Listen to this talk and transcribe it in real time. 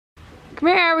Come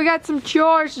here, we got some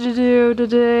chores to do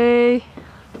today.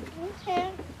 Okay.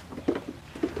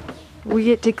 We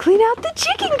get to clean out the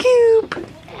chicken coop.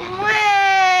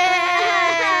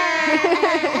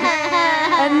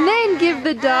 And then give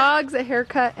the dogs a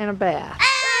haircut and a bath.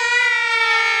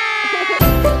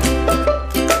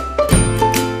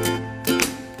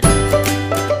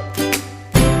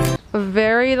 A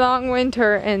very long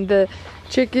winter and the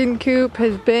chicken coop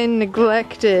has been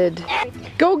neglected.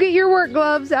 Go get your work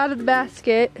gloves out of the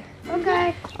basket.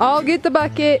 Okay. I'll get the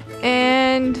bucket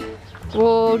and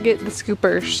we'll get the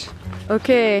scoopers.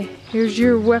 Okay, here's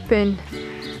your weapon.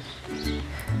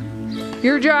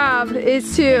 Your job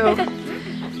is to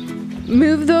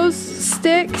move those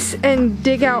sticks and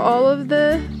dig out all of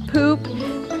the poop,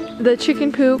 the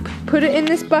chicken poop, put it in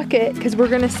this bucket because we're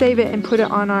gonna save it and put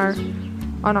it on our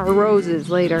roses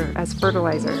later as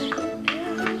fertilizer.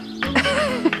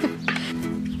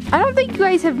 I don't think you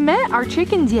guys have met our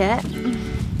chickens yet.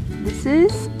 This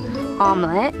is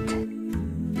Omelet.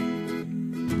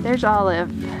 There's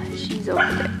Olive. She's over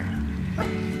there.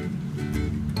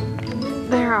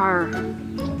 There are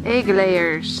egg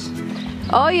layers.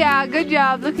 Oh yeah, good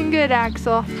job. Looking good,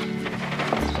 Axel.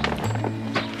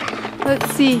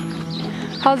 Let's see.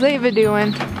 How's Ava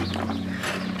doing?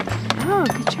 Oh,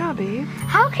 good job, Abe.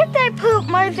 How can they poop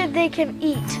more than they can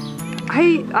eat?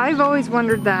 I've always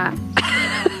wondered that.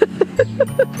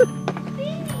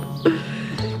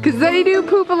 Because they do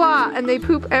poop a lot and they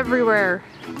poop everywhere.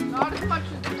 Not as much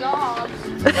as the dogs.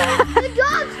 The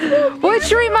dogs poop.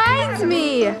 Which reminds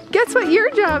me, guess what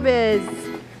your job is?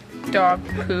 Dog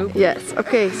poop. Yes,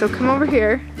 okay, so come over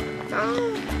here.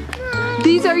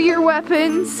 These are your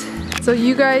weapons. So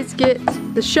you guys get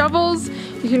the shovels,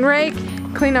 you can rake,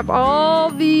 clean up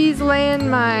all these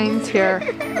landmines here.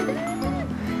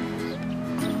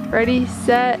 Ready,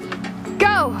 set,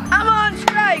 go! I'm on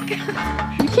strike.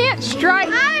 You can't strike.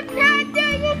 I'm not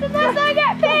doing it unless I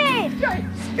get paid.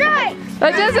 Strike.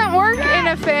 That doesn't work in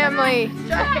a family.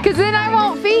 Because then I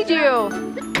won't feed you.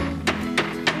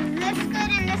 Is this good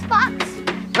in this box?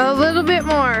 A little bit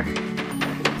more.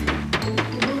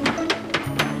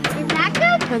 Is that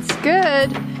good? That's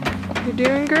good. You're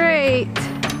doing great.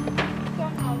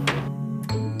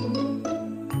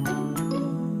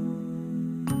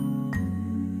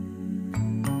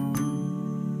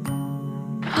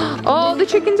 Oh, the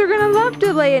chickens are gonna love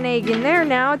to lay an egg in there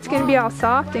now. It's gonna be all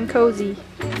soft and cozy.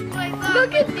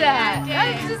 Look at that.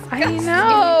 That's disgusting. I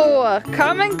know.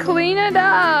 Come and clean it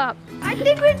up. I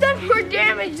think we've done more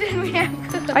damage than we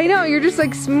have. I know. You're just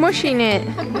like smushing it.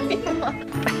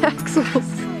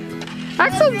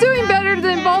 Axel's doing better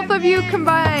than both of you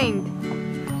combined.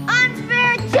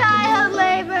 Unfair child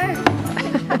labor.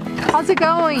 How's it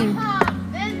going?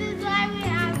 This is why we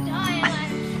have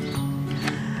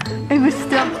toilets. It was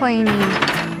still cleaning.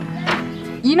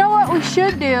 You know what we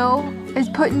should do is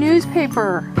put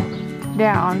newspaper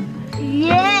down.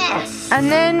 Yes. And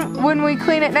then when we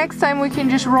clean it next time, we can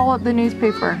just roll up the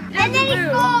newspaper. And then he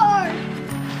scored.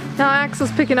 Now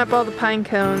Axel's picking up all the pine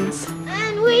cones.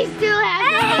 And we still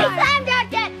have. Hey, slam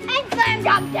dunk it! And slam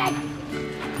dunk it!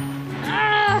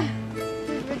 Ah, this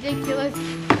is ridiculous.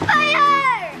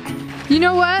 Fire! You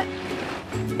know what?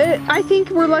 I think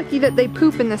we're lucky that they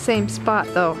poop in the same spot,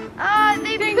 though.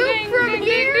 They poop from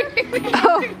here.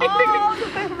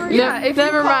 Oh, Yeah, if you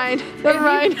never call- mind. Never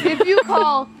mind. If you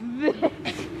call this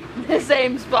the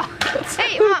same spot.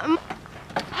 Hey, Mom.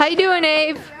 How you doing,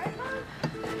 Abe?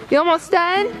 You almost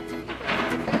done?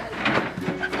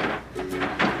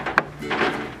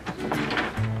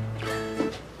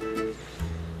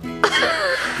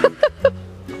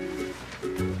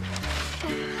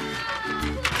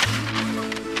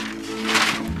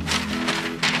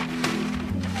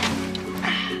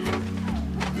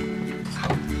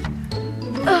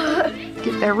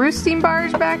 Get their roosting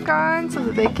bars back on so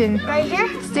that they can Right here?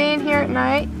 stay in here at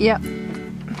night. Yep.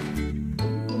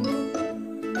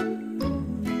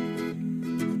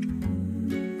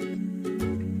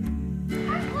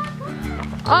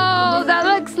 Oh, that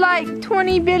looks like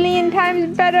 20 billion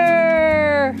times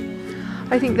better.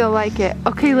 I think they'll like it.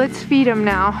 Okay, let's feed them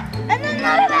now. And then look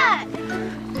at that.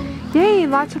 Yay,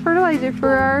 lots of fertilizer for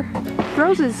our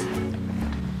roses.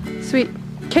 Sweet.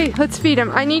 Okay, let's feed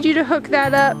them. I need you to hook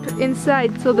that up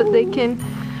inside so that they can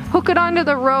hook it onto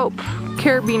the rope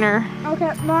carabiner.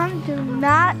 Okay, Mom, do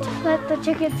not let the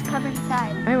chickens come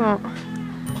inside. I won't.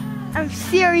 I'm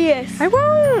serious. I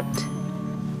won't.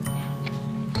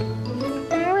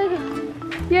 There we go.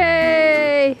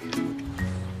 Yay!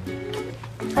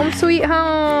 Home sweet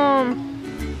home.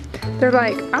 They're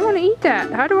like, I want to eat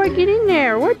that. How do I get in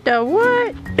there? What the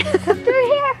what? Come through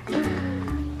here.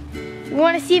 You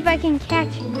want to see if I can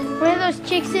catch you? One of those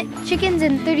chickens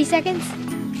in 30 seconds.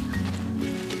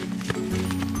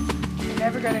 You're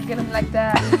never gonna get them like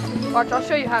that. Watch, I'll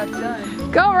show you how it's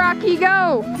done. Go, Rocky,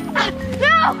 go!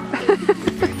 No!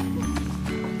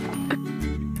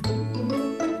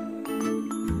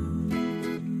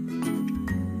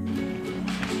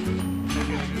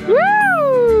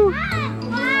 Woo!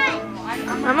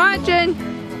 I'm watching.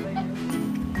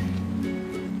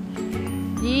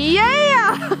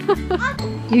 Yeah!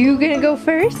 You gonna go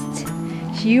first?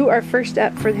 You are first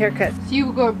up for the haircut. So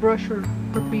you go brush her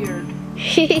beard.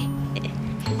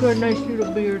 Got a nice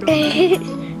little beard.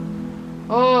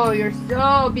 Oh, you're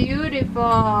so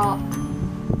beautiful.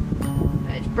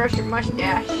 Let's brush your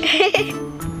mustache.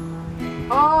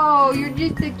 Oh, you're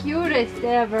just the cutest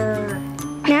ever.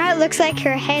 Now it looks like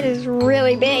her head is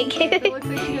really big. It looks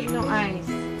like she has no eyes.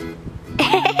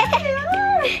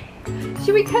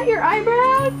 Should we cut your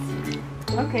eyebrows?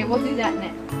 Okay, we'll do that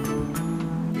next.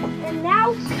 And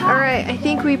now Alright, I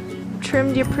think we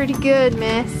trimmed you pretty good,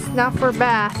 miss. Now for a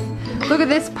bath. Look at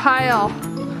this pile.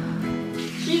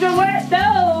 She's a wet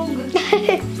dog.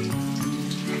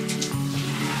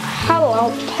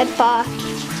 hello, Peppa.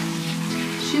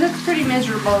 She looks pretty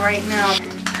miserable right now.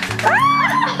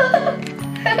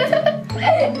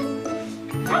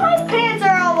 My pants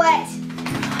are all wet.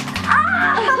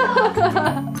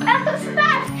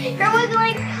 Stop! You're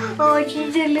wiggling. Oh,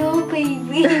 she's a little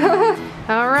baby.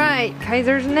 Alright,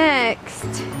 Kaiser's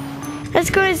next. Let's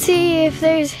go and see if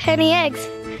there's any eggs.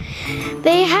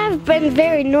 They have been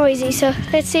very noisy, so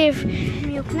let's see if... Let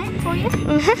me open it for you.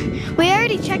 We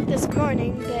already checked this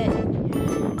morning, but...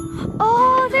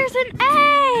 Oh, there's an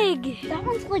egg! That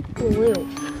one's like blue.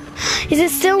 Is it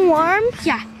still warm?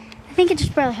 Yeah, I think it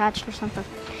just barely hatched or something.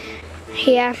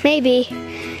 Yeah, maybe.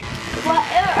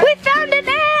 We found an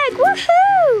egg!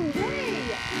 Woohoo!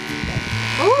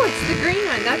 Oh, it's the green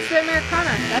one. That's the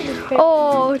Americana.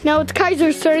 Oh, now it's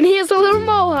Kaiser's turn. He has a little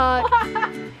mohawk.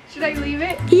 Should I leave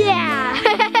it? Yeah.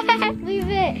 Leave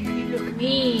it. You look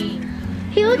mean.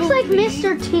 He looks like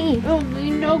Mr. T. Oh,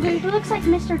 mean Nogan. He looks like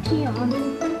Mr. T on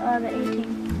the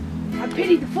 18. I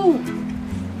pity the fool.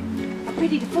 I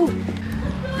pity the fool.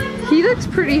 He looks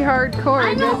pretty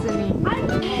hardcore, doesn't he?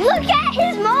 Look at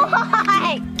his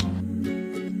mohawk.